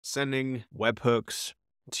sending webhooks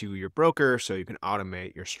to your broker so you can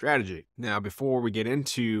automate your strategy. Now, before we get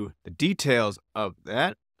into the details of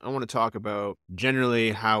that, I want to talk about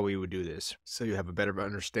generally how we would do this so you have a better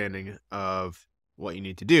understanding of what you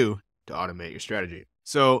need to do to automate your strategy.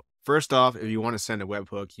 So first off, if you want to send a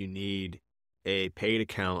webhook, you need a paid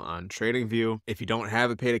account on TradingView. If you don't have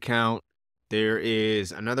a paid account, there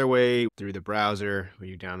is another way through the browser where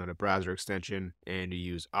you download a browser extension and you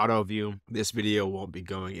use AutoView. This video won't be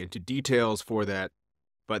going into details for that,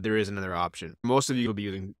 but there is another option. Most of you will be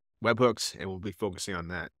using webhooks and we'll be focusing on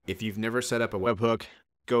that. If you've never set up a webhook,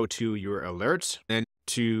 go to your alerts and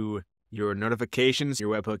to your notifications.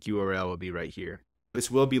 Your webhook URL will be right here.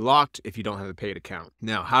 This will be locked if you don't have a paid account.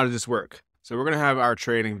 Now, how does this work? So we're going to have our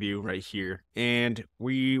TradingView right here, and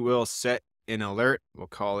we will set an alert. We'll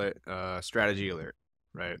call it a strategy alert,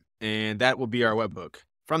 right? And that will be our webhook.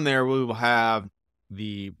 From there, we will have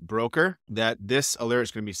the broker that this alert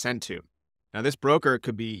is going to be sent to. Now, this broker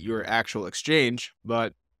could be your actual exchange,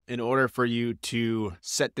 but in order for you to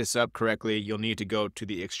set this up correctly, you'll need to go to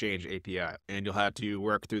the exchange API, and you'll have to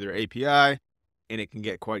work through their API, and it can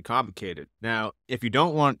get quite complicated. Now, if you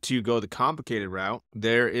don't want to go the complicated route,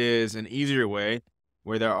 there is an easier way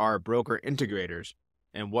where there are broker integrators.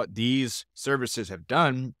 And what these services have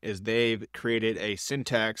done is they've created a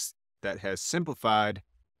syntax that has simplified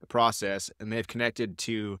the process, and they've connected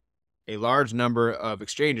to a large number of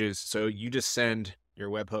exchanges. So you just send your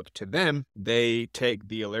webhook to them. They take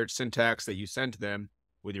the alert syntax that you send to them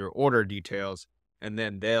with your order details, and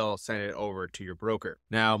then they'll send it over to your broker.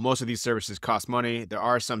 Now, most of these services cost money. There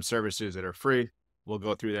are some services that are free. We'll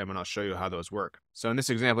go through them and I'll show you how those work. So in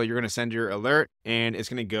this example, you're going to send your alert and it's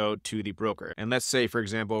going to go to the broker. And let's say, for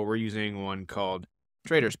example, we're using one called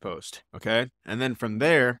TradersPost, okay? And then from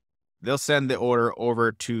there, they'll send the order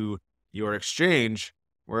over to your exchange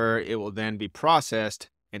where it will then be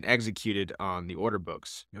processed and executed on the order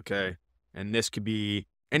books, okay? And this could be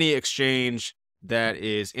any exchange that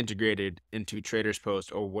is integrated into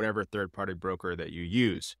TradersPost or whatever third-party broker that you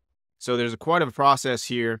use. So there's quite a process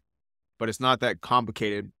here, but it's not that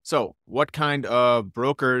complicated. So what kind of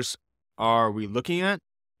brokers are we looking at?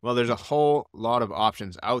 Well, there's a whole lot of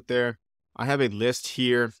options out there. I have a list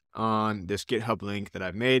here on this GitHub link that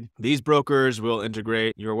I've made. These brokers will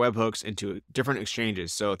integrate your webhooks into different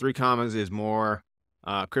exchanges. So 3 Commas is more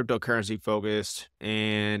cryptocurrency focused,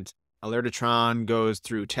 and Alertatron goes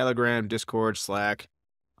through Telegram, Discord, Slack,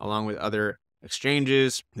 along with other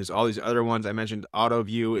exchanges. There's all these other ones. I mentioned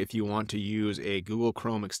AutoView if you want to use a Google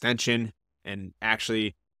Chrome extension and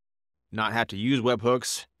actually not have to use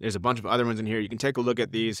webhooks. There's a bunch of other ones in here. You can take a look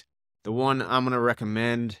at these. The one I'm going to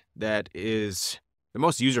recommend that is the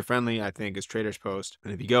most user-friendly, I think, is TradersPost.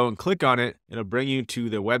 And if you go and click on it, it'll bring you to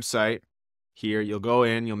the website. Here, you'll go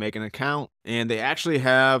in, you'll make an account, and they actually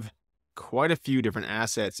have quite a few different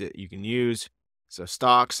assets that you can use. So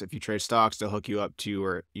stocks, if you trade stocks, they'll hook you up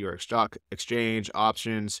to your stock exchange,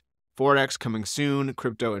 options, Forex coming soon,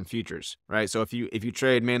 crypto and futures, right? So if you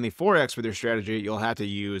trade mainly Forex with your strategy, you'll have to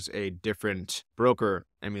use a different broker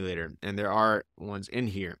emulator, and there are ones in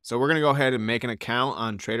here. So we're going to go ahead and make an account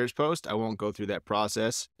on TradersPost. I won't go through that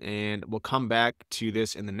process, and we'll come back to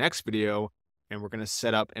this in the next video, and we're going to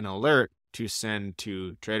set up an alert to send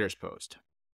to TradersPost.